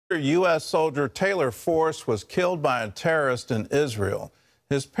U.S. soldier Taylor Force was killed by a terrorist in Israel.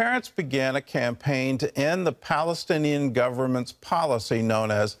 His parents began a campaign to end the Palestinian government's policy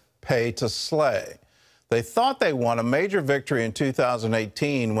known as pay to slay. They thought they won a major victory in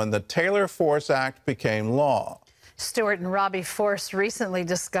 2018 when the Taylor Force Act became law. Stuart and Robbie Force recently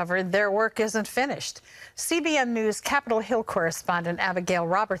discovered their work isn't finished. CBN News Capitol Hill correspondent Abigail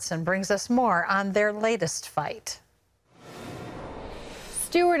Robertson brings us more on their latest fight.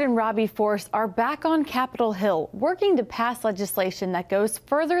 Stuart and Robbie Force are back on Capitol Hill, working to pass legislation that goes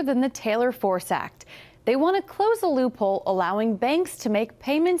further than the Taylor Force Act. They want to close a loophole allowing banks to make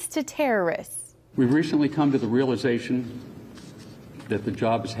payments to terrorists. We've recently come to the realization that the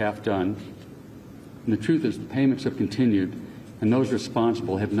job is half done. And the truth is the payments have continued, and those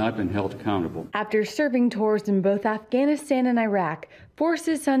responsible have not been held accountable. After serving tours in both Afghanistan and Iraq,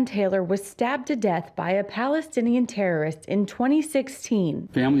 Force's son Taylor was stabbed to death by a Palestinian terrorist in 2016.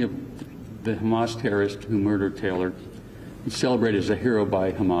 Family of the Hamas terrorist who murdered Taylor, who's celebrated as a hero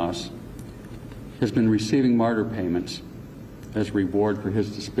by Hamas, has been receiving martyr payments as reward for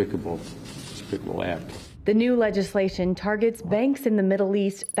his despicable act. The new legislation targets banks in the Middle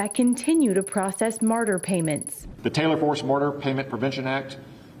East that continue to process martyr payments. The Taylor Force Martyr Payment Prevention Act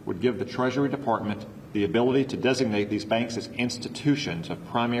would give the Treasury Department the ability to designate these banks as institutions of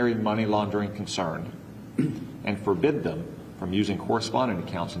primary money laundering concern and forbid them from using correspondent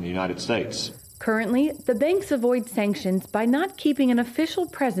accounts in the United States. Currently, the banks avoid sanctions by not keeping an official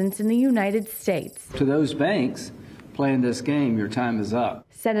presence in the United States. To those banks playing this game, your time is up.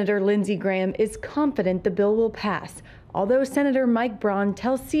 Senator Lindsey Graham is confident the bill will pass, although Senator Mike Braun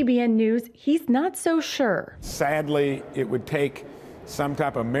tells CBN News he's not so sure. Sadly, it would take some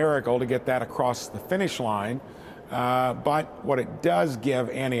type of miracle to get that across the finish line, but what it does give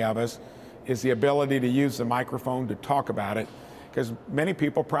any of us is the ability to use the microphone to talk about it, because many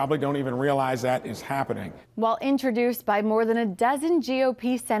people probably don't even realize that is happening. While introduced by more than a dozen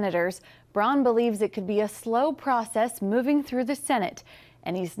GOP senators, Braun believes it could be a slow process moving through the Senate,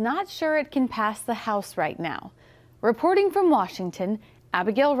 and he's not sure it can pass the House right now. Reporting from Washington,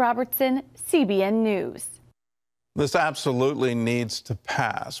 Abigail Robertson, CBN News. This absolutely needs to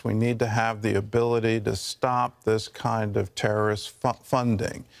pass. We need to have the ability to stop this kind of terrorist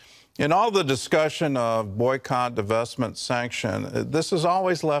funding. In all the discussion of boycott, divestment, sanction, this is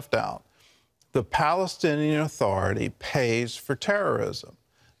always left out. The Palestinian Authority pays for terrorism.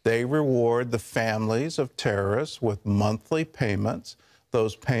 They reward the families of terrorists with monthly payments.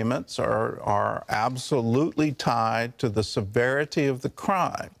 Those payments are absolutely tied to the severity of the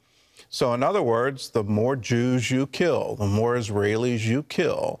crime. So in other words, the more Jews you kill, the more Israelis you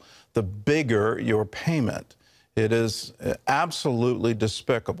kill, the bigger your payment. It is absolutely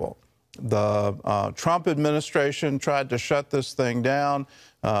despicable. The Trump administration tried to shut this thing down.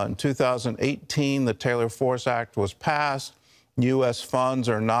 In 2018, the Taylor Force Act was passed. U.S. funds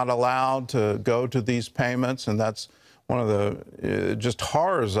are not allowed to go to these payments, and that's one of the just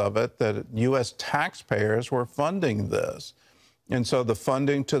horrors of it, that U.S. taxpayers were funding this. And so the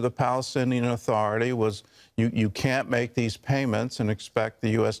funding to the Palestinian Authority was, you can't make these payments and expect the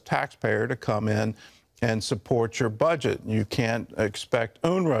U.S. taxpayer to come in and support your budget. You can't expect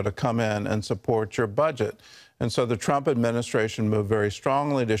UNRWA to come in and support your budget. And so the Trump administration moved very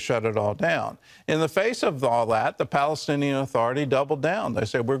strongly to shut it all down. In the face of all that, the Palestinian Authority doubled down. They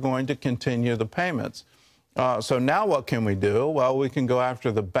said, we're going to continue the payments. So now what can we do? Well, we can go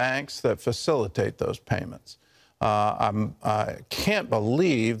after the banks that facilitate those payments. I can't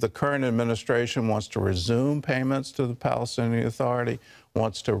believe the current administration wants to resume payments to the Palestinian Authority,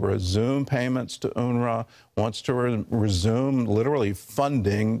 wants to resume payments to UNRWA, wants to resume literally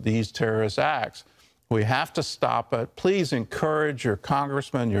funding these terrorist acts. We have to stop it. Please encourage your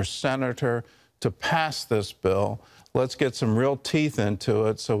congressman, your senator to pass this bill. Let's get some real teeth into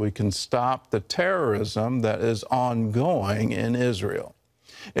it so we can stop the terrorism that is ongoing in Israel.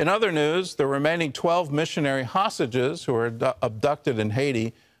 In other news, the remaining 12 missionary hostages who were abducted in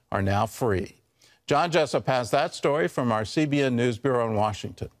Haiti are now free. John Jessup has that story from our CBN News Bureau in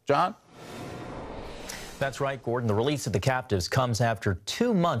Washington. John? That's right, Gordon. The release of the captives comes after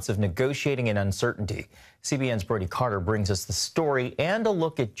 2 months of negotiating and uncertainty. CBN's Brody Carter brings us the story and a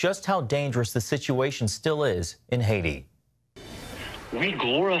look at just how dangerous the situation still is in Haiti. We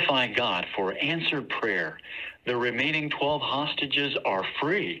glorify God for answered prayer. The remaining 12 hostages are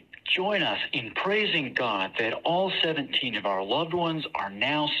free. Join us in praising God that all 17 of our loved ones are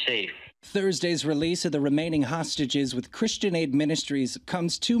now safe. Thursday's release of the remaining hostages with Christian Aid Ministries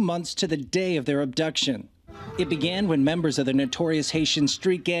comes 2 months to the day of their abduction. It began when members of the notorious Haitian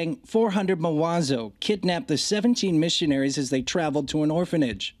street gang 400 Mawazo kidnapped the 17 missionaries as they traveled to an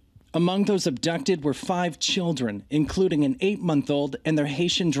orphanage. Among those abducted were 5 children, including an 8-month-old and their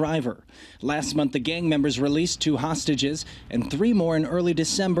Haitian driver. Last month, the gang members released 2 hostages and 3 more in early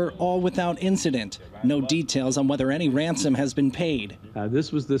December, all without incident. No details on whether any ransom has been paid.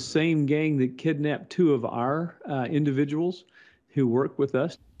 This was the same gang that kidnapped 2 of our individuals who work with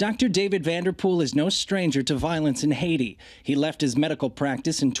us. Dr. David Vanderpool is no stranger to violence in Haiti. He left his medical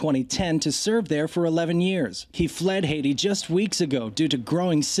practice in 2010 to serve there for 11 years. He fled Haiti just weeks ago due to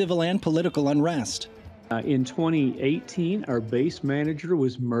growing civil and political unrest. In 2018, our base manager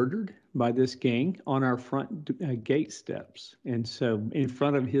was murdered by this gang on our front gate steps, and so in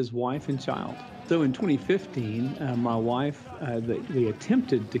front of his wife and child. So in 2015, my wife, they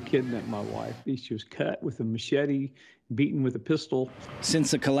attempted to kidnap my wife. She was cut with a machete, beaten with a pistol.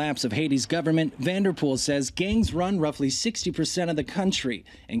 Since the collapse of Haiti's government, Vanderpool says gangs run roughly 60% of the country,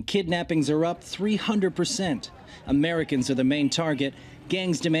 and kidnappings are up 300%. Americans are the main target.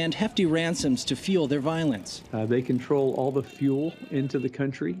 Gangs demand hefty ransoms to fuel their violence. They control all the fuel into the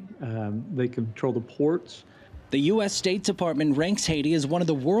country. They control the ports. The U.S. State Department ranks Haiti as one of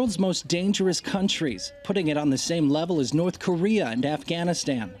the world's most dangerous countries, putting it on the same level as North Korea and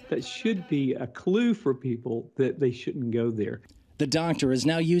Afghanistan. That should be a clue for people that they shouldn't go there. The doctor is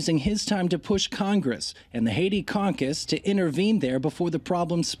now using his time to push Congress and the Haiti caucus to intervene there before the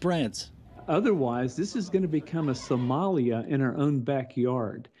problem spreads. Otherwise, this is going to become a Somalia in our own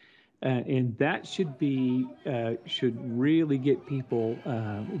backyard. And that should really get people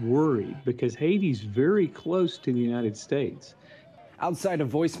worried, because Haiti's very close to the United States. Outside of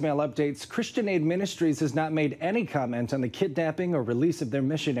voicemail updates, Christian Aid Ministries has not made any comment on the kidnapping or release of their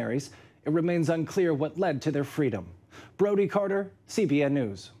missionaries. It remains unclear what led to their freedom. Brody Carter, CBN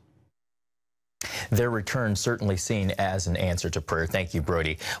News. Their return certainly seen as an answer to prayer. Thank you,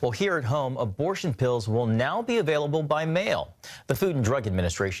 Brody. Well, here at home, abortion pills will now be available by mail. The Food and Drug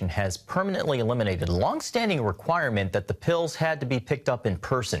Administration has permanently eliminated a long-standing requirement that the pills had to be picked up in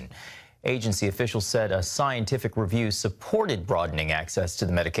person. Agency officials said a scientific review supported broadening access to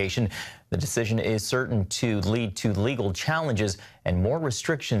the medication. The decision is certain to lead to legal challenges and more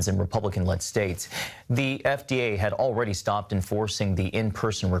restrictions in Republican-led states. The FDA had already stopped enforcing the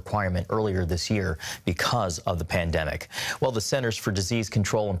in-person requirement earlier this year because of the pandemic. Well, the Centers for Disease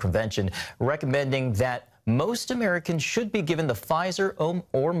Control and Prevention recommending that most Americans should be given the Pfizer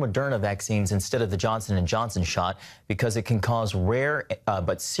or Moderna vaccines instead of the Johnson & Johnson shot because it can cause rare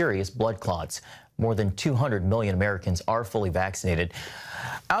but serious blood clots. More than 200 million Americans are fully vaccinated.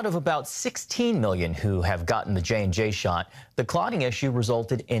 Out of about 16 million who have gotten the J&J shot, the clotting issue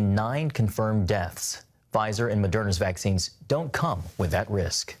resulted in 9 confirmed deaths. Pfizer and Moderna's vaccines don't come with that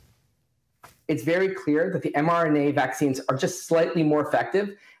risk. It's very clear that the mRNA vaccines are just slightly more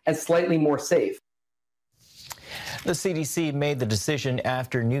effective and slightly more safe. The CDC made the decision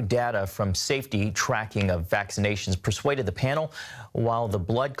after new data from safety tracking of vaccinations persuaded the panel. While the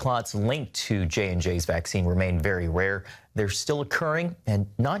blood clots linked to J&J's vaccine remain very rare, they're still occurring, and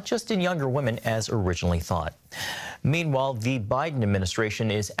not just in younger women as originally thought. Meanwhile, the Biden administration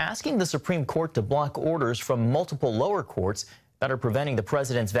is asking the Supreme Court to block orders from multiple lower courts that are preventing the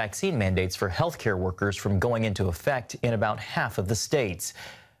president's vaccine mandates for healthcare workers from going into effect in about half of the states.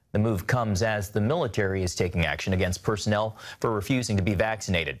 The move comes as the military is taking action against personnel for refusing to be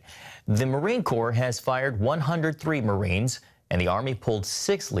vaccinated. The Marine Corps has fired 103 Marines, and the Army pulled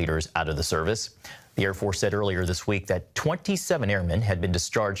 6 leaders out of the service. The Air Force said earlier this week that 27 airmen had been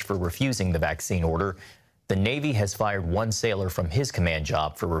discharged for refusing the vaccine order. The Navy has fired 1 sailor from his command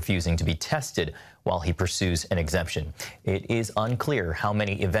job for refusing to be tested while he pursues an exemption. It is unclear how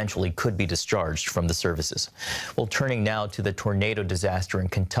many eventually could be discharged from the services. Well, turning now to the tornado disaster in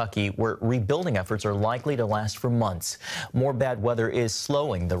Kentucky, where rebuilding efforts are likely to last for months. More bad weather is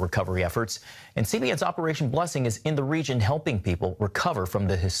slowing the recovery efforts, and CBN's Operation Blessing is in the region helping people recover from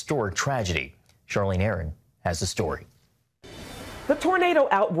the historic tragedy. Charlene Aaron has the story. The tornado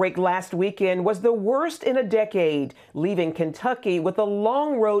outbreak last weekend was the worst in a decade, leaving Kentucky with a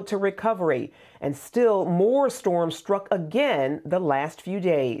long road to recovery. And still more storms struck again the last few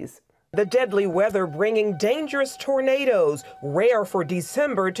days. The deadly weather bringing dangerous tornadoes, rare for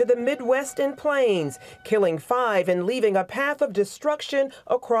December, to the Midwest and Plains, killing 5 and leaving a path of destruction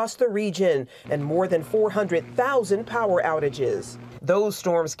across the region, and more than 400,000 power outages. Those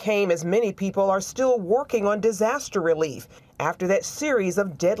storms came as many people are still working on disaster relief after that series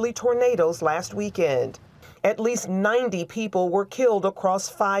of deadly tornadoes last weekend. At least 90 people were killed across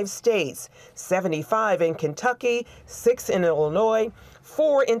 5 states, 75 in Kentucky, 6 in Illinois,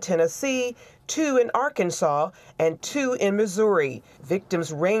 4 in Tennessee, 2 in Arkansas, and 2 in Missouri.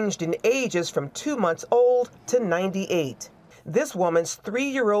 Victims ranged in ages from 2 months old to 98. This woman's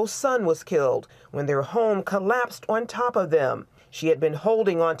 3-year-old son was killed when their home collapsed on top of them. She had been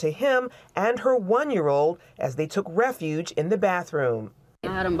holding on to him and her 1-year-old as they took refuge in the bathroom. I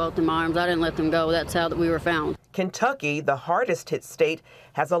had them both in my arms. I didn't let them go. That's how we were found. Kentucky, the hardest hit state,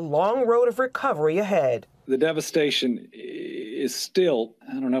 has a long road of recovery ahead. The devastation is still,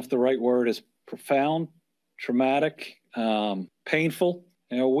 I don't know if the right word is profound, traumatic, painful.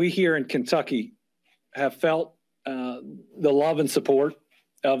 You know, we here in Kentucky have felt the love and support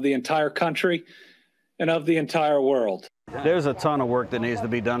of the entire country and of the entire world. There's a ton of work that needs to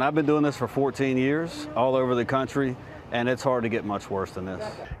be done. I've been doing this for 14 years all over the country, and it's hard to get much worse than this.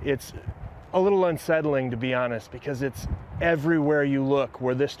 It's a little unsettling, to be honest, because it's everywhere you look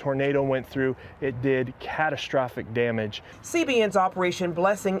where this tornado went through. It did catastrophic damage. CBN's Operation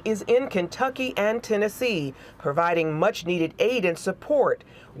Blessing is in Kentucky and Tennessee, providing much needed aid and support,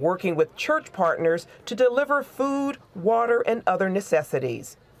 working with church partners to deliver food, water, and other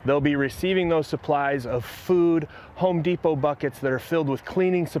necessities. They'll be receiving those supplies of food, Home Depot buckets that are filled with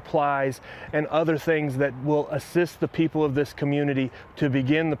cleaning supplies and other things that will assist the people of this community to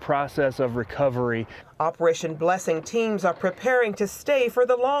begin the process of recovery. Operation Blessing teams are preparing to stay for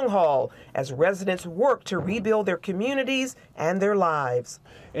the long haul as residents work to rebuild their communities and their lives.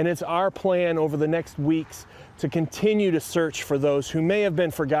 And it's our plan over the next weeks to continue to search for those who may have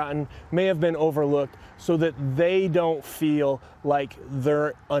been forgotten, may have been overlooked, so that they don't feel like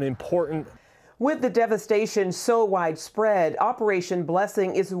they're unimportant. With the devastation so widespread, Operation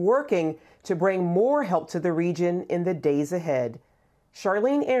Blessing is working to bring more help to the region in the days ahead.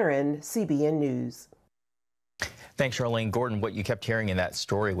 Charlene Aaron, CBN News. Thanks, Charlene. Gordon, what you kept hearing in that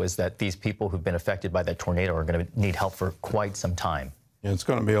story was that these people who've been affected by that tornado are going to need help for quite some time. It's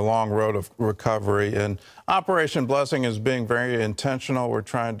going to be a long road of recovery, and Operation Blessing is being very intentional. We're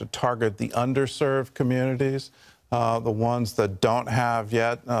trying to target the underserved communities, the ones that don't have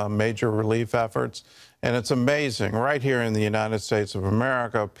yet major relief efforts. And it's amazing, right here in the United States of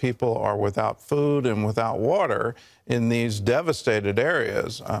America, people are without food and without water in these devastated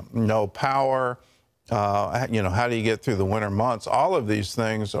areas. No power, you know, how do you get through the winter months? All of these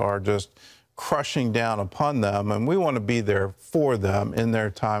things are just crushing down upon them, and we want to be there for them in their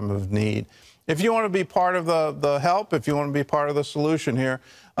time of need. If you want to be part of the help, if you want to be part of the solution here,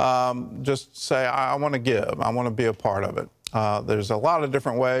 just say, I want to give. I want to be a part of it. There's a lot of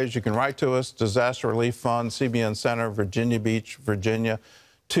different ways. You can write to us, Disaster Relief Fund, CBN Center, Virginia Beach, Virginia,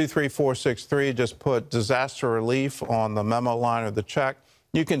 23463. Just put disaster relief on the memo line or the check.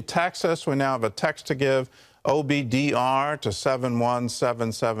 You can text us. We now have a text to give, OBDR to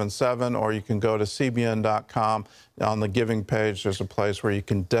 71777, or you can go to cbn.com. On the giving page, there's a place where you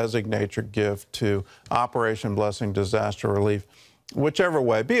can designate your gift to Operation Blessing Disaster Relief. Whichever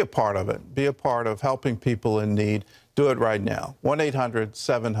way, be a part of it. Be a part of helping people in need. Do it right now.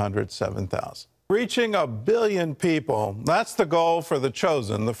 1-800-700-7000. Reaching 1 billion people. That's the goal for The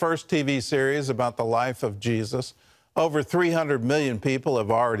Chosen, the first TV series about the life of Jesus. Over 300 million people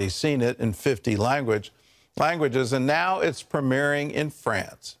have already seen it in 50 languages, and now it's premiering in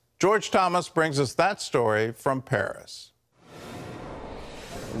France. George Thomas brings us that story from Paris.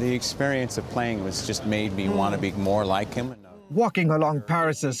 The experience of playing was just made me want to be more like him. Walking along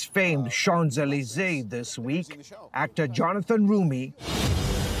Paris's famed Champs-Élysées this week, actor Jonathan Roumie.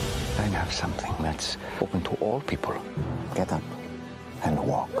 I have something that's open to all people. Get up and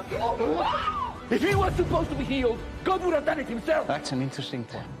walk. If he was supposed to be healed, God would have done it himself. That's an interesting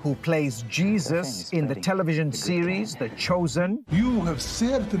point. Who plays Jesus in the television series The Chosen. You have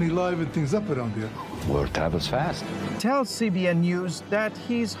certainly livened things up around here. Word travels fast. Tells CBN News that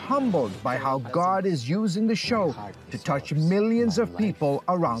he's humbled by how God is using the show to touch millions of people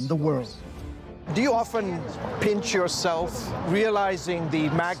around the world. Do you often pinch yourself, realizing the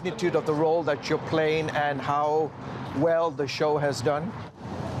magnitude of the role that you're playing and how well the show has done?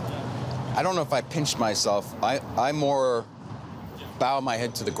 I don't know if I pinched myself. I more bow my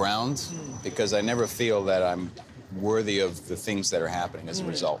head to the ground because I never feel that I'm worthy of the things that are happening as a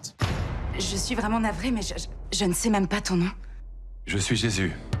result. Je suis vraiment navrée, mais je ne sais même pas ton nom. Je suis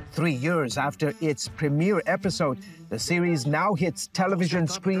Jésus. 3 years after its premiere episode, the series now hits television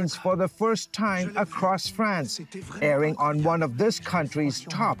screens for the first time across France, airing on one of this country's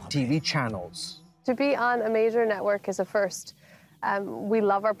top TV channels. To be on a major network is a first. We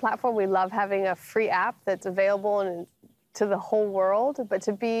love our platform. We love having a free app that's available to the whole world. But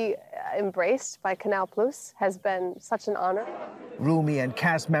to be embraced by Canal Plus has been such an honor. Roumie and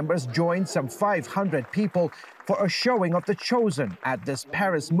cast members joined some 500 people for a showing of The Chosen at this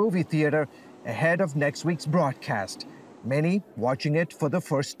Paris movie theater ahead of next week's broadcast. Many watching it for the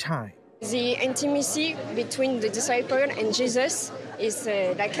first time. The intimacy between the disciple and Jesus is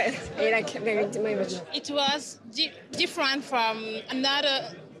I like very much. It was different from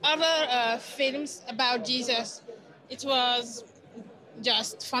other films about Jesus. It was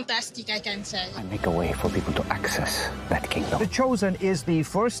just fantastic, I can say. I make a way for people to access that kingdom. The Chosen is the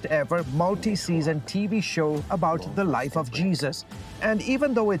first ever multi-season TV show about the life of Jesus. And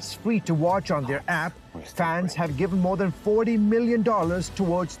even though it's free to watch on their app, fans have given more than $40 million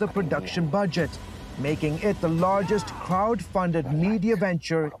towards the production budget, making it the largest crowd-funded media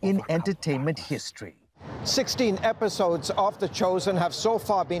venture in entertainment history. 16 episodes of The Chosen have so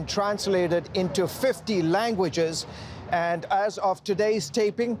far been translated into 50 languages. And as of today's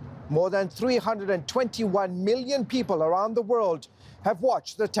taping, more than 321 million people around the world have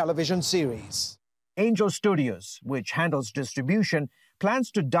watched the television series. Angel Studios, which handles distribution,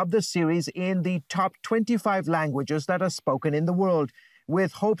 plans to dub the series in the top 25 languages that are spoken in the world,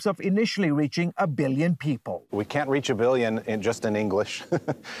 with hopes of initially reaching 1 billion people. We can't reach 1 billion just in English.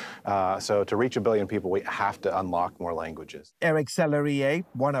 So to reach 1 billion people, we have to unlock more languages. Eric Sellerier,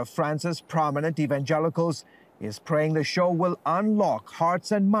 one of France's prominent evangelicals, is praying the show will unlock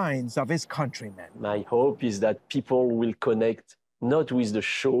hearts and minds of his countrymen. My hope is that people will connect not with the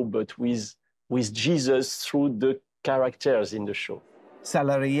show, but with Jesus through the characters in the show.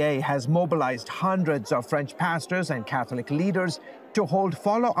 Sellerier has mobilized hundreds of French pastors and Catholic leaders to hold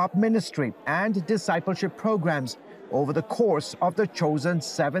follow-up ministry and discipleship programs over the course of the Chosen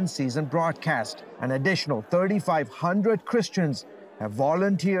 7-season broadcast. An additional 3,500 Christians have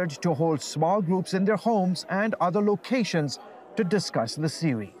volunteered to hold small groups in their homes and other locations to discuss the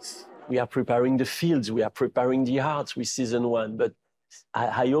series. We are preparing the fields, we are preparing the hearts with season 1, but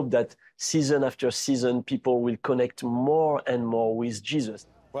I hope that season after season, people will connect more and more with Jesus.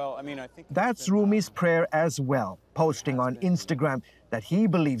 Well, I mean, I think that's Rumi's prayer as well, posting on Instagram that he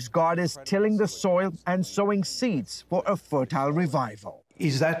believes God is tilling the soil and sowing seeds for a fertile revival.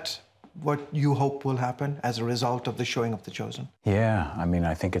 Is that what you hope will happen as a result of the showing of The Chosen? Yeah, I mean,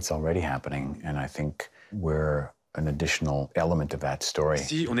 I think it's already happening, and I think we're an additional element of that story.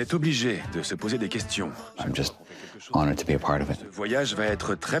 Si on est obligé de se poser des questions. I'm just honored to be a part of it. Ce voyage va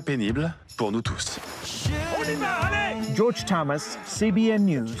être très pénible pour nous tous. George Thomas, CBN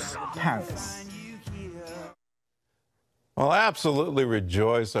News, Paris. Well, I absolutely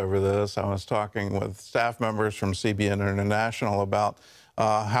rejoice over this. I was talking with staff members from CBN International about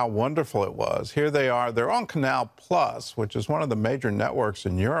how wonderful it was. Here they are. They're on Canal Plus, which is one of the major networks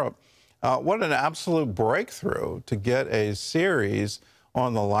in Europe. What an absolute breakthrough to get a series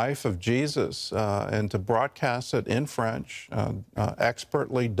on the life of Jesus and to broadcast it in French,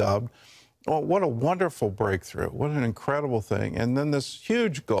 expertly dubbed. Well, what a wonderful breakthrough. What an incredible thing. And then this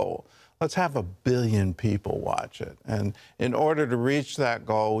huge goal. Let's have 1 billion people watch it. And in order to reach that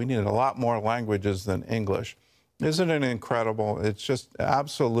goal, we need a lot more languages than English. Isn't it incredible? It's just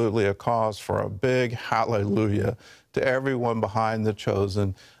absolutely a cause for a big hallelujah to everyone behind The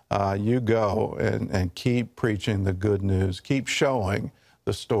Chosen. You go and keep preaching the good news. Keep showing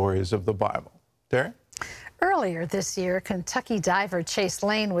the stories of the Bible. Terry? Earlier this year, Kentucky diver Chase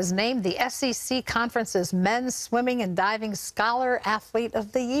Lane was named the SEC Conference's Men's Swimming and Diving Scholar Athlete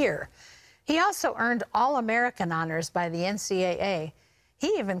of the Year. He also earned All-American honors by the NCAA. He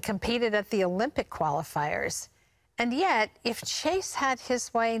even competed at the Olympic qualifiers. And yet, if Chase had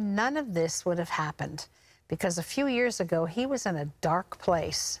his way, none of this would have happened, because a few years ago, he was in a dark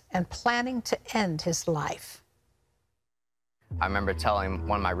place and planning to end his life. I remember telling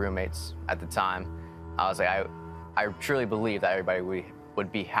one of my roommates at the time, I was like, I truly believe that everybody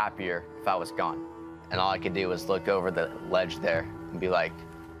would be happier if I was gone. And all I could do was look over the ledge there and be like,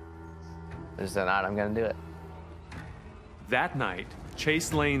 this is the night I'm gonna do it. That night,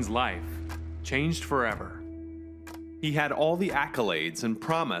 Chase Lane's life changed forever. He had all the accolades and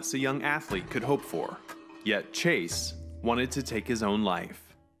promise a young athlete could hope for. Yet Chase wanted to take his own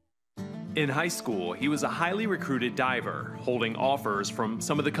life. In high school, he was a highly recruited diver, holding offers from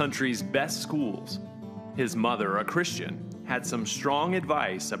some of the country's best schools. His mother, a Christian, had some strong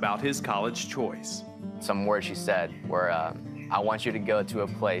advice about his college choice. Some words she said were, I want you to go to a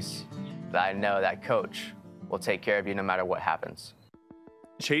place that I know that coach will take care of you no matter what happens.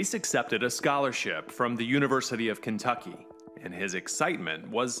 Chase accepted a scholarship from the University of Kentucky, and his excitement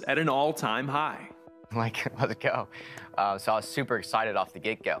was at an all-time high. Like, let's go. So I was super excited off the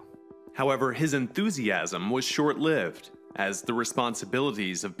get-go. However, his enthusiasm was short-lived, as the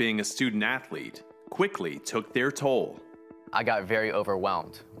responsibilities of being a student athlete quickly took their toll. I got very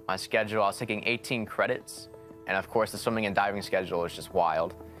overwhelmed. My schedule, I was taking 18 credits, and of course the swimming and diving schedule was just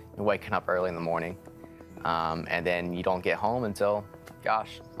wild. And waking up early in the morning. And then you don't get home until,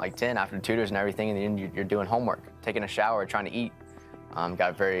 gosh, like 10 after tutors and everything, and then you're doing homework, taking a shower, trying to eat.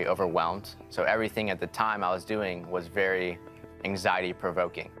 Got very overwhelmed. So everything at the time I was doing was very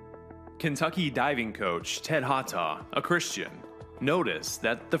anxiety-provoking. Kentucky diving coach Ted Hata, a Christian, noticed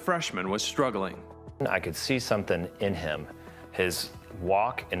that the freshman was struggling. I could see something in him. His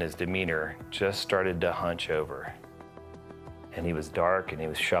walk and his demeanor just started to hunch over. And he was dark, and he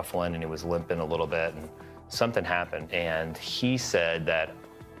was shuffling, and he was limping a little bit, and something happened. And he said that,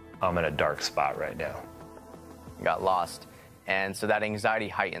 I'm in a dark spot right now. Got lost. And so that anxiety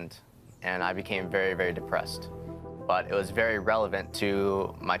heightened, and I became very, very depressed. But it was very relevant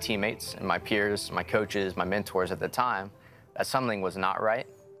to my teammates and my peers, my coaches, my mentors at the time, that something was not right.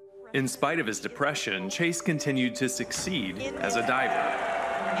 In spite of his depression, Chase continued to succeed as a diver.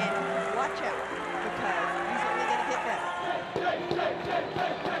 And watch out, because he's only going to get better.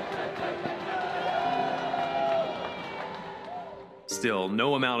 Still,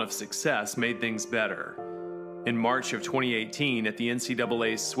 no amount of success made things better. In March of 2018, at the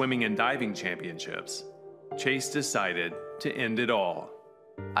NCAA Swimming and Diving Championships, Chase decided to end it all.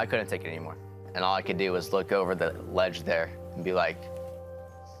 I couldn't take it anymore. And all I could do was look over the ledge there and be like,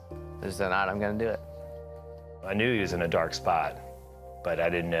 this is the night I'm gonna do it. I knew he was in a dark spot, but I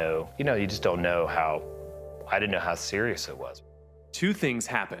didn't know, you just don't know I didn't know how serious it was. Two things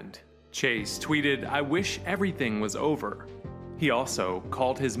happened. Chase tweeted, "I wish everything was over." He also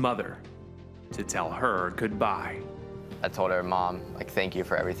called his mother to tell her goodbye. I told her, Mom, thank you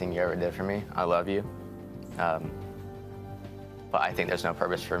for everything you ever did for me. I love you. But I think there's no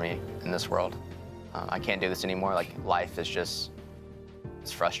purpose for me in this world. I can't do this anymore. Life is just,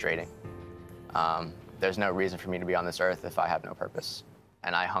 it's frustrating. There's no reason for me to be on this earth if I have no purpose.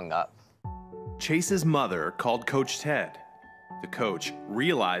 And I hung up. Chase's mother called Coach Ted. The coach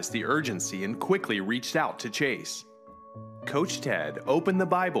realized the urgency and quickly reached out to Chase. Coach Ted opened the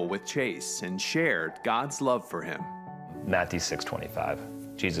Bible with Chase and shared God's love for him. Matthew 6:25,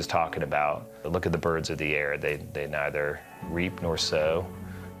 Jesus talking about, look at the birds of the air. They neither reap nor sow.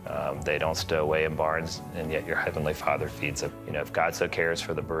 They don't stow away in barns, and yet your heavenly Father feeds them. If God so cares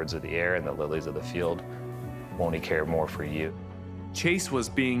for the birds of the air and the lilies of the field, won't he care more for you? Chase was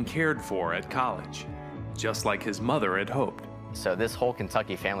being cared for at college, just like his mother had hoped. So this whole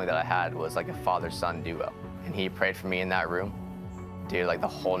Kentucky family that I had was like a father-son duo. And he prayed for me in that room. Dude, the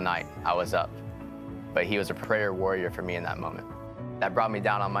whole night I was up. But he was a prayer warrior for me in that moment. That brought me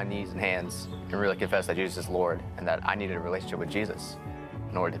down on my knees and hands and really confessed that Jesus is Lord and that I needed a relationship with Jesus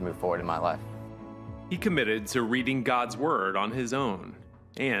in order to move forward in my life. He committed to reading God's Word on his own,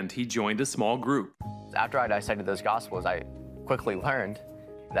 and he joined a small group. After I dissected those Gospels, I quickly learned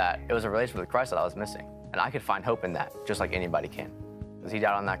that it was a relationship with Christ that I was missing. And I could find hope in that, just like anybody can. Because he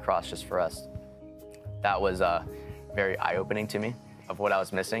died on that cross just for us. That was very eye-opening to me of what I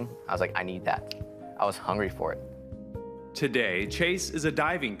was missing. I was like, I need that. I was hungry for it. Today, Chase is a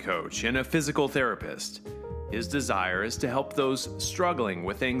diving coach and a physical therapist. His desire is to help those struggling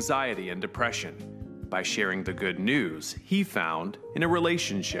with anxiety and depression by sharing the good news he found in a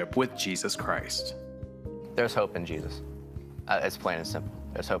relationship with Jesus Christ. There's hope in Jesus. It's plain and simple.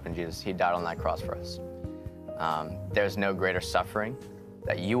 There's hope in Jesus. He died on that cross for us. There's no greater suffering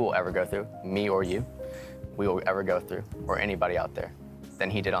that you will ever go through, me or you, we will ever go through, or anybody out there, than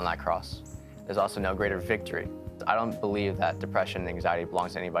he did on that cross. There's also no greater victory. I don't believe that depression and anxiety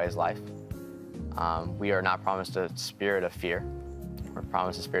belongs to anybody's life. We are not promised a spirit of fear. We're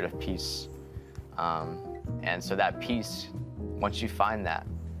promised a spirit of peace. And so that peace, once you find that,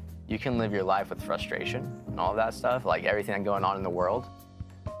 you can live your life with frustration and all of that stuff, like everything that's going on in the world.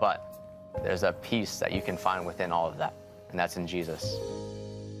 But there's a peace that you can find within all of that, and that's in Jesus.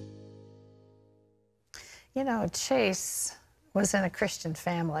 Chase was in a Christian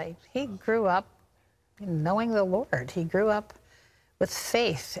family. He grew up knowing the Lord. He grew up with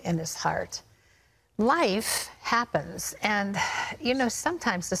faith in his heart. Life happens, and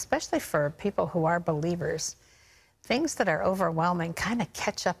sometimes, especially for people who are believers, things that are overwhelming kind of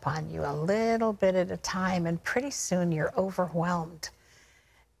catch up on you a little bit at a time, and pretty soon you're overwhelmed.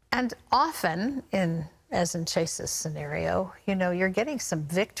 And often, as in Chase's scenario, you're getting some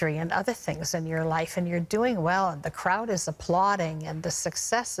victory in other things in your life, and you're doing well, and the crowd is applauding, and the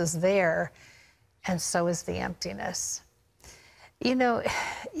success is there, and so is the emptiness.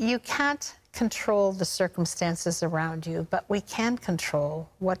 You can't control the circumstances around you, but we can control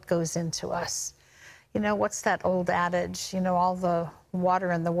what goes into us. What's that old adage? All the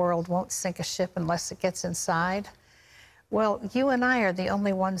water in the world won't sink a ship unless it gets inside. Well, you and I are the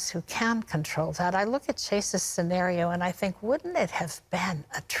only ones who can control that. I look at Chase's scenario and I think, wouldn't it have been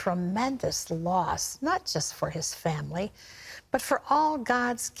a tremendous loss, not just for his family, but for all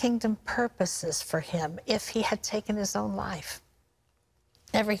God's kingdom purposes for him if he had taken his own life?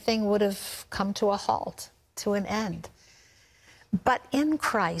 Everything would have come to a halt, to an end. But in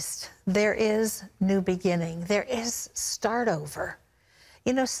Christ, there is new beginning. There is start over.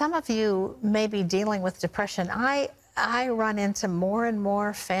 You know, some of you may be dealing with depression. I run into more and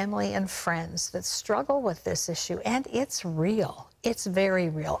more family and friends that struggle with this issue, and it's real. It's very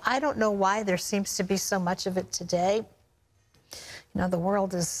real. I don't know why there seems to be so much of it today. You know, the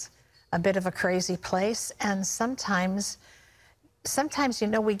world is a bit of a crazy place, and sometimes, you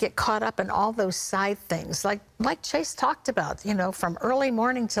know, we get caught up in all those side things, like Chase talked about, you know, from early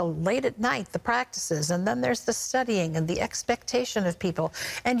morning till late at night, the practices, and then there's the studying and the expectation of people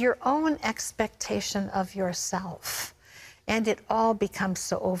and your own expectation of yourself. And it all becomes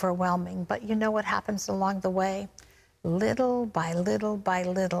so overwhelming. But you know what happens along the way? Little by little by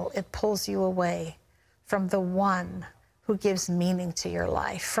little, it pulls you away from the one who gives meaning to your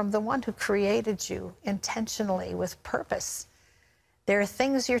life, from the one who created you intentionally with purpose. There are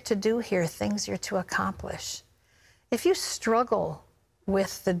things you're to do here, things you're to accomplish. If you struggle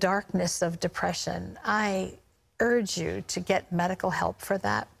with the darkness of depression, I urge you to get medical help for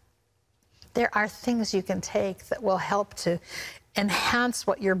that. There are things you can take that will help to enhance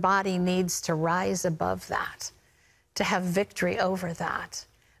what your body needs to rise above that, to have victory over that.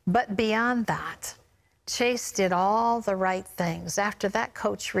 But beyond that, Chase did all the right things. After that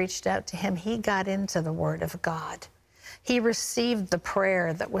coach reached out to him, he got into the Word of God. He received the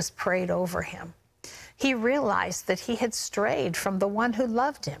prayer that was prayed over him. He realized that he had strayed from the one who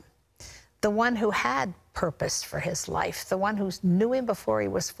loved him, the one who had purpose for his life, the one who knew him before he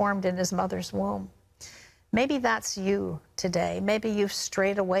was formed in his mother's womb. Maybe that's you today. Maybe you've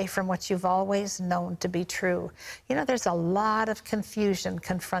strayed away from what you've always known to be true. You know, there's a lot of confusion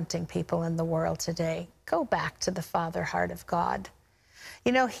confronting people in the world today. Go back to the Father heart of God.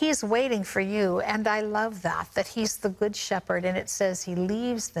 You know, he's waiting for you, and I love that he's the good shepherd, and it says he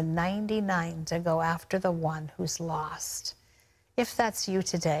leaves the 99 to go after the one who's lost. If that's you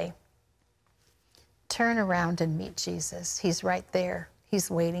today, turn around and meet Jesus. He's right there.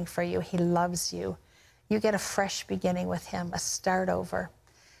 He's waiting for you. He loves you. You get a fresh beginning with him, a start over.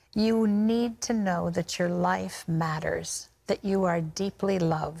 You need to know that your life matters, that you are deeply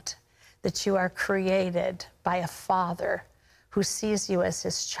loved, that you are created by a Father who sees you as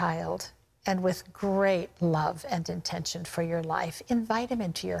his child and with great love and intention for your life. Invite him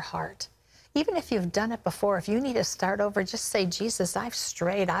into your heart. Even if you've done it before, if you need to start over, just say, Jesus, I've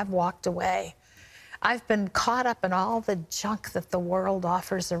strayed, I've walked away. I've been caught up in all the junk that the world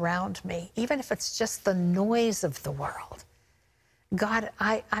offers around me, even if it's just the noise of the world. God,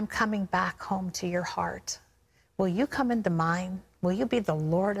 I'm coming back home to your heart. Will you come into mine? Will you be the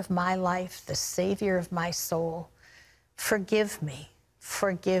Lord of my life, the Savior of my soul? Forgive me,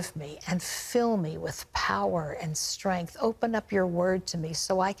 and fill me with power and strength. Open up your word to me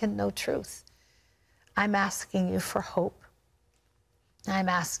so I can know truth. I'm asking you for hope. I'm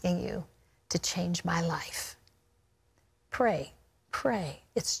asking you to change my life. Pray.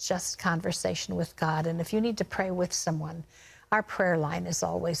 It's just conversation with God. And if you need to pray with someone, our prayer line is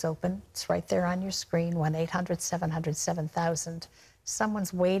always open. It's right there on your screen, 1-800-700-7000.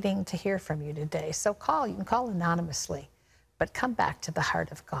 Someone's waiting to hear from you today. So call. You can call anonymously, but come back to the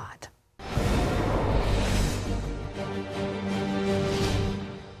heart of God.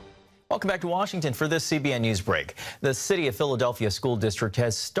 Welcome back to Washington for this CBN News break. The City of Philadelphia School District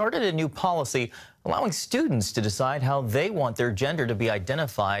has started a new policy allowing students to decide how they want their gender to be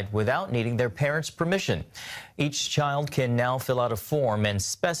identified without needing their parents' permission. Each child can now fill out a form and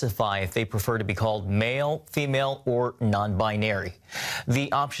specify if they prefer to be called male, female, or non-binary.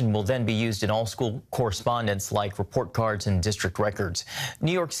 The option will then be used in all school correspondence like report cards and district records.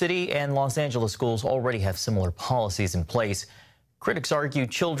 New York City and Los Angeles schools already have similar policies in place. Critics argue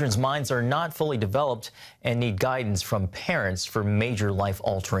children's minds are not fully developed and need guidance from parents for major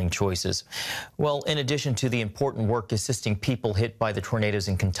life-altering choices. Well, in addition to the important work assisting people hit by the tornadoes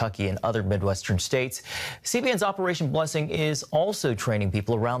in Kentucky and other Midwestern states, CBN's Operation Blessing is also training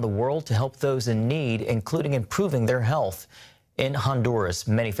people around the world to help those in need, including improving their health. In Honduras,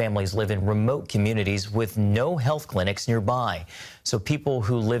 many families live in remote communities with no health clinics nearby. So people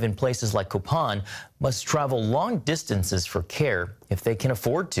who live in places like Copan must travel long distances for care if they can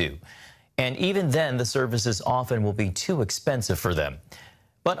afford to. And even then, the services often will be too expensive for them.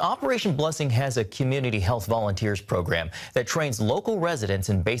 But Operation Blessing has a community health volunteers program that trains local residents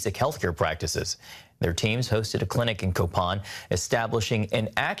in basic healthcare practices. Their teams hosted a clinic in Copan, establishing an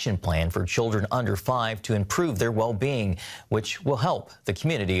action plan for children under 5 to improve their well-being, which will help the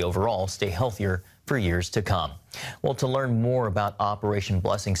community overall stay healthier for years to come. Well, to learn more about Operation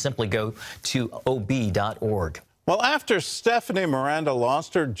Blessing, simply go to ob.org. Well, after Stephanie Miranda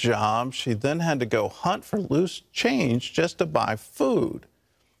lost her job, she then had to go hunt for loose change just to buy food.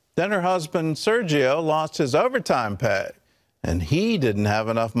 Then her husband, Sergio, lost his overtime pay, and he didn't have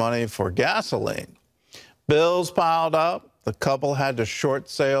enough money for gasoline. Bills piled up, the couple had to short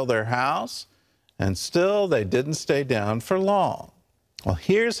sale their house, and still they didn't stay down for long. Well,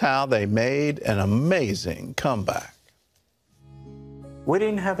 here's how they made an amazing comeback. We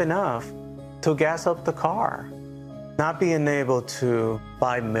didn't have enough to gas up the car, not being able to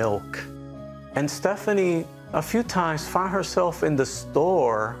buy milk. And Stephanie a few times found herself in the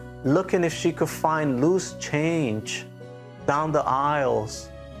store looking if she could find loose change down the aisles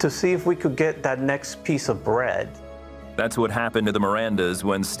to see if we could get that next piece of bread. That's what happened to the Mirandas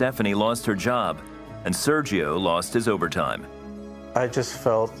when Stephanie lost her job and Sergio lost his overtime. I just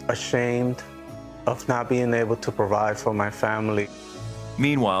felt ashamed of not being able to provide for my family.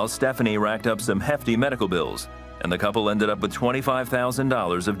 Meanwhile, Stephanie racked up some hefty medical bills, and the couple ended up with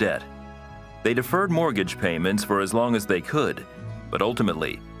 $25,000 of debt. They deferred mortgage payments for as long as they could, but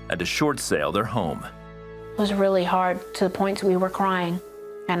ultimately had to short sale their home. It was really hard to the point we were crying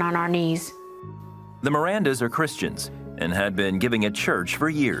and on our knees. The Mirandas are Christians and had been giving at church for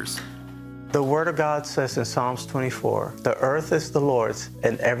years. The Word of God says in Psalms 24, the earth is the Lord's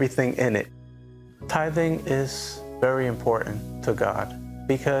and everything in it. Tithing is very important to God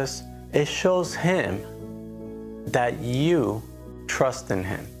because it shows Him that you trust in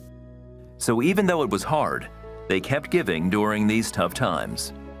Him. So even though it was hard, they kept giving during these tough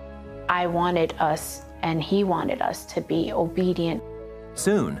times. I wanted us, and he wanted us to be obedient.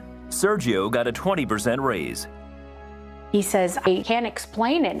 Soon, Sergio got a 20% raise. He says, I can't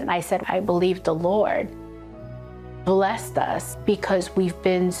explain it. And I said, I believe the Lord blessed us because we've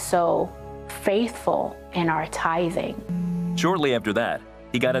been so faithful in our tithing. Shortly after that,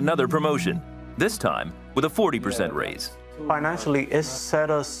 he got another promotion, this time with a 40% raise. Financially, it set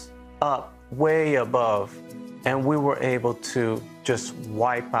us up way above, and we were able to just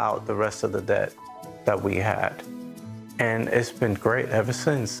wipe out the rest of the debt that we had. And it's been great ever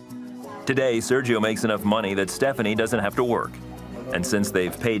since. Today, Sergio makes enough money that Stephanie doesn't have to work. And since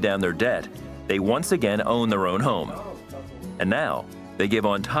they've paid down their debt, they once again own their own home. And now, they give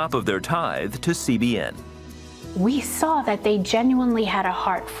on top of their tithe to CBN. We saw that they genuinely had a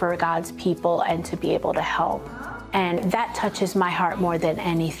heart for God's people and to be able to help. And that touches my heart more than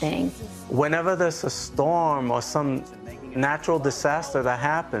anything. Whenever there's a storm or some natural disaster that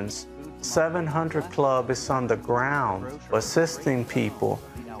happens, 700 Club is on the ground assisting people,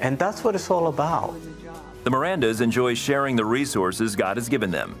 and that's what it's all about. The Mirandas enjoy sharing the resources God has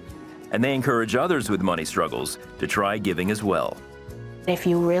given them, and they encourage others with money struggles to try giving as well. If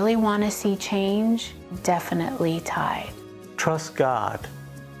you really want to see change, definitely tithe. Trust God.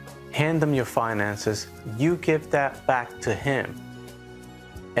 Hand Him your finances. You give that back to Him,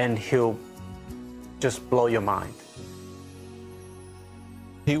 and He'll just blow your mind.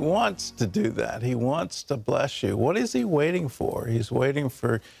 He wants to do that. He wants to bless you. What is He waiting for? He's waiting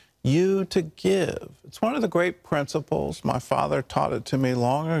for you to give. It's one of the great principles. My father taught it to me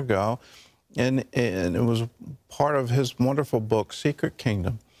long ago, and it was part of his wonderful book, Secret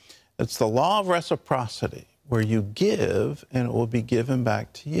Kingdom. It's the law of reciprocity, where you give and it will be given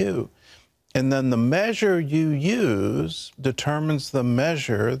back to you. And then the measure you use determines the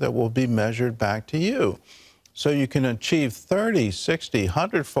measure that will be measured back to you. So you can achieve 30, 60,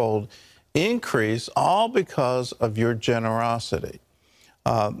 100-fold increase, all because of your generosity.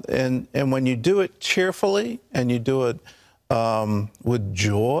 And when you do it cheerfully and you do it with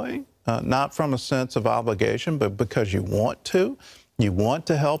joy, not from a sense of obligation, but because you want to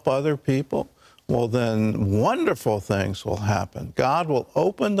help other people, well, then wonderful things will happen. God will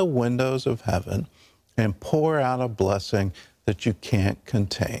open the windows of heaven and pour out a blessing that you can't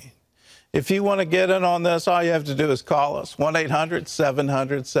contain. If you want to get in on this, all you have to do is call us,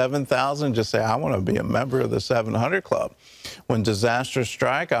 1-800-700-7000. Just say, I want to be a member of the 700 Club. When disasters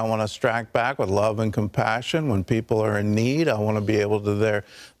strike, I want to strike back with love and compassion. When people are in need, I want to be able to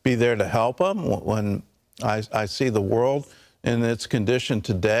be there to help them. When I see the world in its condition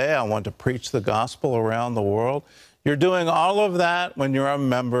today, I want to preach the gospel around the world. You're doing all of that when you're a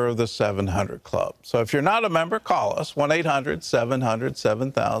member of the 700 Club. So if you're not a member, call us,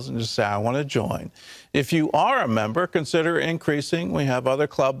 1-800-700-7000. Just say, I want to join. If you are a member, consider increasing. We have other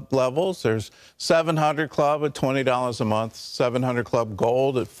club levels. There's 700 Club at $20 a month, 700 Club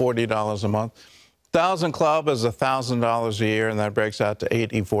Gold at $40 a month. 1,000 Club is $1,000 a year, and that breaks out to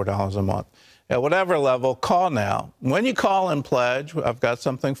 $84 a month. At whatever level, call now. When you call and pledge, I've got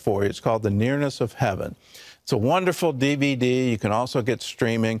something for you. It's called The Nearness of Heaven. It's a wonderful DVD. You can also get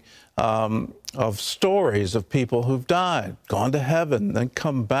streaming of stories of people who've died, gone to heaven, then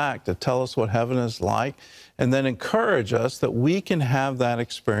come back to tell us what heaven is like, and then encourage us that we can have that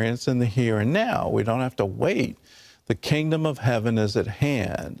experience in the here and now. We don't have to wait. The kingdom of heaven is at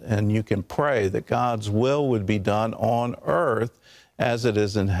hand, and you can pray that God's will would be done on earth as it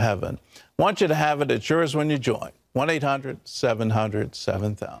is in heaven. I want you to have it. It's yours when you join.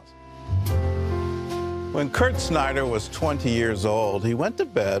 1-800-700-7000. When Kurt Snyder was 20 years old, he went to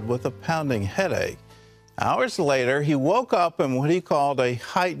bed with a pounding headache. Hours later, he woke up in what he called a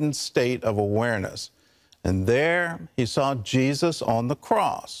heightened state of awareness. And there he saw Jesus on the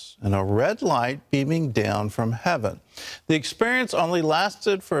cross and a red light beaming down from heaven. The experience only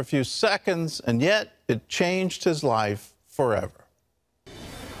lasted for a few seconds, and yet it changed his life forever.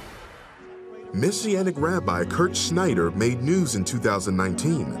 Messianic Rabbi Kurt Snyder made news in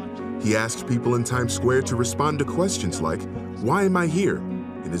 2019. He asked people in Times Square to respond to questions like, why am I here?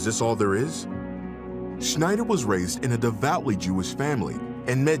 And is this all there is? Snyder was raised in a devoutly Jewish family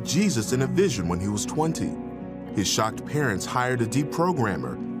and met Jesus in a vision when he was 20. His shocked parents hired a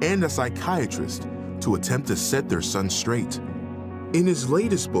deprogrammer and a psychiatrist to attempt to set their son straight. In his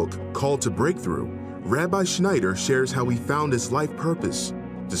latest book, Called to Breakthrough, Rabbi Snyder shares how he found his life purpose,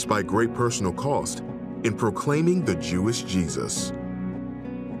 despite great personal cost, in proclaiming the Jewish Jesus.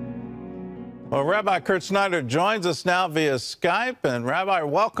 Well, Rabbi Kurt Snyder joins us now via Skype. And Rabbi,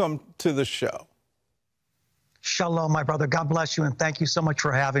 welcome to the show. Shalom, my brother. God bless you, and thank you so much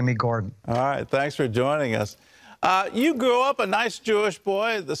for having me, Gordon. All right, thanks for joining us. You grew up a nice Jewish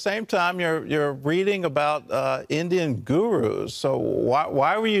boy. At the same time, you're reading about Indian gurus. So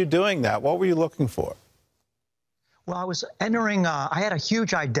why were you doing that? What were you looking for? Well, I was entering, I had a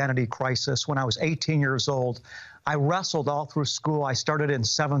huge identity crisis when I was 18 years old. I wrestled all through school. I started in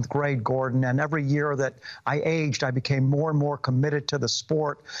 7th grade, Gordon, and every year that I aged, I became more and more committed to the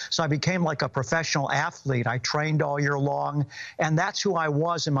sport. So I became like a professional athlete. I trained all year long, and that's who I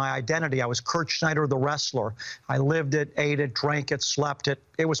was in my identity. I was Kurt Snyder, the wrestler. I lived it, ate it, drank it, slept it.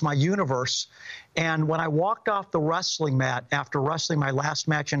 It was my universe. And when I walked off the wrestling mat after wrestling my last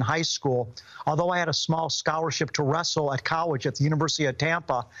match in high school, although I had a small scholarship to wrestle at college at the University of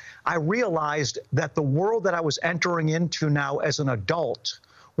Tampa, I realized that the world that I was entering into now as an adult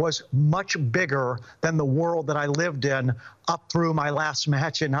was much bigger than the world that I lived in up through my last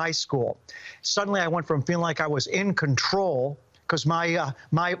match in high school. Suddenly I went from feeling like I was in control, because my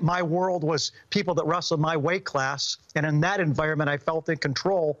world was people that wrestled my weight class, and in that environment I felt in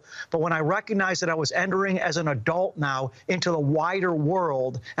control. But when I recognized that I was entering as an adult now into the wider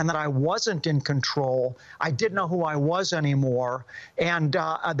world and that I wasn't in control, I didn't know who I was anymore, and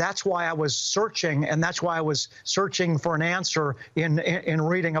that's why I was searching, and that's why I was searching for an answer in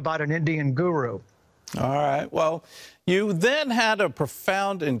reading about an Indian guru. All right. Well, you then had a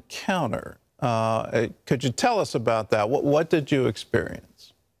profound encounter. Could you tell us about that? What did you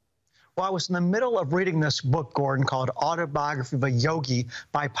experience? Well, I was in the middle of reading this book, Gordon, called Autobiography of a Yogi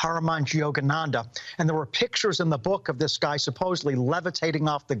by Paramahansa Yogananda. And there were pictures in the book of this guy supposedly levitating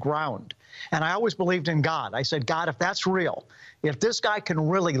off the ground. And I always believed in God. I said, God, if that's real, if this guy can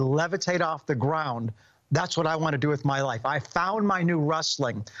really levitate off the ground, that's what I want to do with my life. I found my new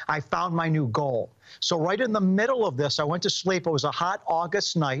wrestling. I found my new goal. So right in the middle of this, I went to sleep. It was a hot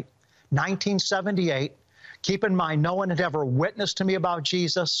August night, 1978. Keep in mind, no one had ever witnessed to me about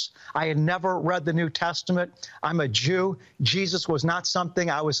Jesus. I had never read the New Testament. I'm a Jew. Jesus was not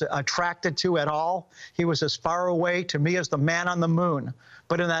something I was attracted to at all. He was as far away to me as the man on the moon.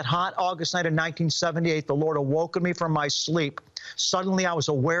 But in that hot August night of 1978, the Lord awoke me from my sleep. Suddenly, I was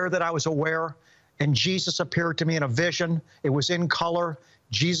aware that I was aware, and Jesus appeared to me in a vision. It was in color.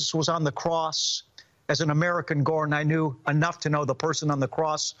 Jesus was on the cross. As an American, Gordon, I knew enough to know the person on the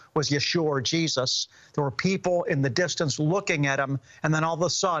cross was Yeshua or Jesus. There were people in the distance looking at him, and then all of a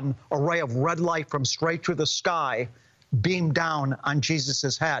sudden, a ray of red light from straight through the sky beamed down on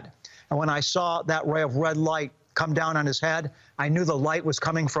Jesus' head. And when I saw that ray of red light come down on his head, I knew the light was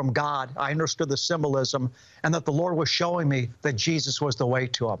coming from God. I understood the symbolism, and that the Lord was showing me that Jesus was the way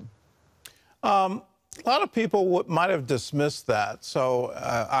to him. A lot of people might have dismissed that. So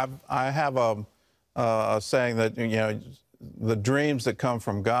I have a saying that, you know, the dreams that come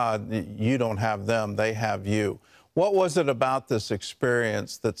from God, you don't have them, they have you. What was it about this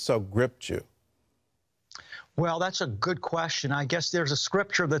experience that so gripped you? Well, that's a good question. I guess there's a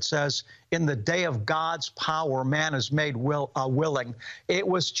scripture that says, in the day of God's power, man is made willing. It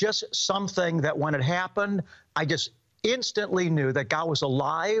was just something that when it happened, I just instantly knew that God was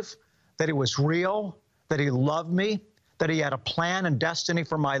alive, that He was real, that He loved me, that He had a plan and destiny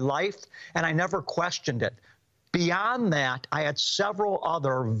for my life, and I never questioned it. Beyond that, I had several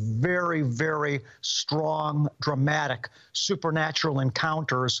other very, very strong, dramatic, supernatural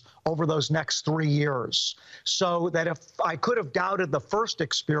encounters over those next 3 years. So that if I could have doubted the first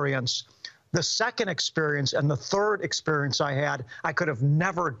experience, the second experience and the third experience I had, I could have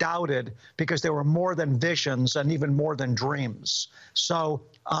never doubted, because they were more than visions and even more than dreams. So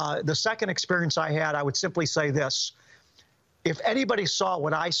the second experience I had, I would simply say this: if anybody saw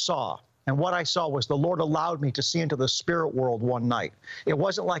what I saw, and what I saw was the Lord allowed me to see into the spirit world one night. It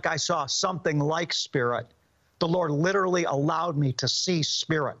wasn't like I saw something like spirit. The Lord literally allowed me to see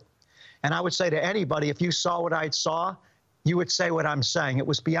spirit. And I would say to anybody, if you saw what I saw, you would say what I'm saying. It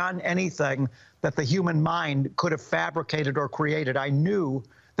was beyond anything that the human mind could have fabricated or created. I knew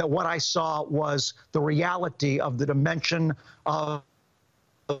that what I saw was the reality of the dimension of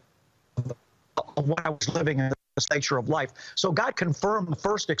what I was living in, the nature of life. So God confirmed the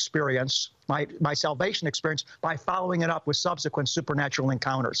first experience, my salvation experience, by following it up with subsequent supernatural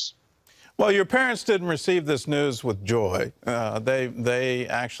encounters. Well, your parents didn't receive this news with joy. They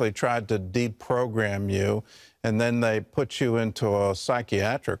actually tried to deprogram you, and then they put you into a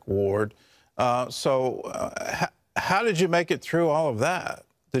psychiatric ward. So how did you make it through all of that?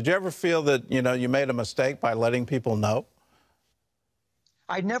 Did you ever feel that, you know, you made a mistake by letting people know?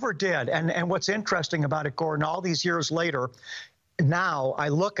 I never did. And what's interesting about it, Gordon, all these years later, now I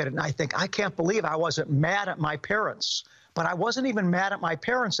look at it and I think, I can't believe I wasn't mad at my parents. But I wasn't even mad at my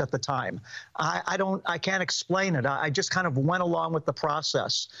parents at the time. I can't explain it. I just kind of went along with the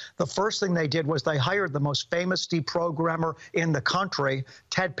process. The first thing they did was they hired the most famous deprogrammer in the country,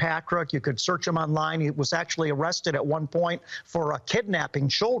 Ted Patrick. You could search him online. He was actually arrested at one point for kidnapping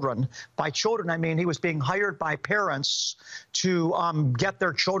children. By children, I mean he was being hired by parents to get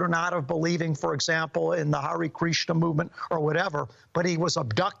their children out of believing, for example, in the Hare Krishna movement or whatever. But he was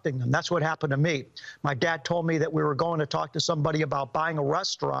abducting them. That's what happened to me. My dad told me that we were going to talk to somebody about buying a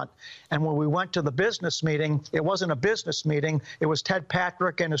restaurant. And when we went to the business meeting, it wasn't a business meeting. It was Ted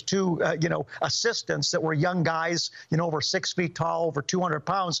Patrick and his two, assistants that were young guys, over 6 feet tall, over 200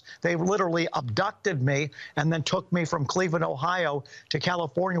 pounds. They literally abducted me and then took me from Cleveland, Ohio to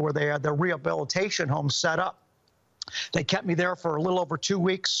California, where they had their rehabilitation home set up. They kept me there for a little over 2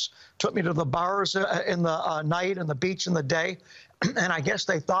 weeks, took me to the bars in the night and the beach in the day. And I guess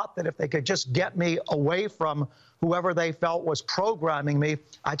they thought that if they could just get me away from whoever they felt was programming me,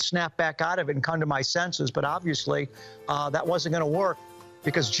 I'd snap back out of it and come to my senses. But obviously, that wasn't going to work,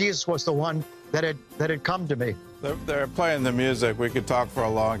 because Jesus was the one that had come to me. They're playing the music. We could talk for a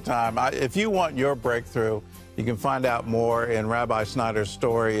long time. If you want your breakthrough, you can find out more in Rabbi Snyder's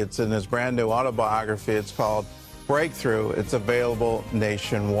story. It's in his brand new autobiography. It's called Breakthrough. It's available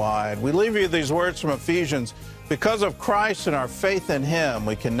nationwide. We leave you these words from Ephesians. Because of Christ and our faith in Him,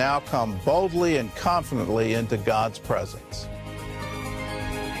 we can now come boldly and confidently into God's presence.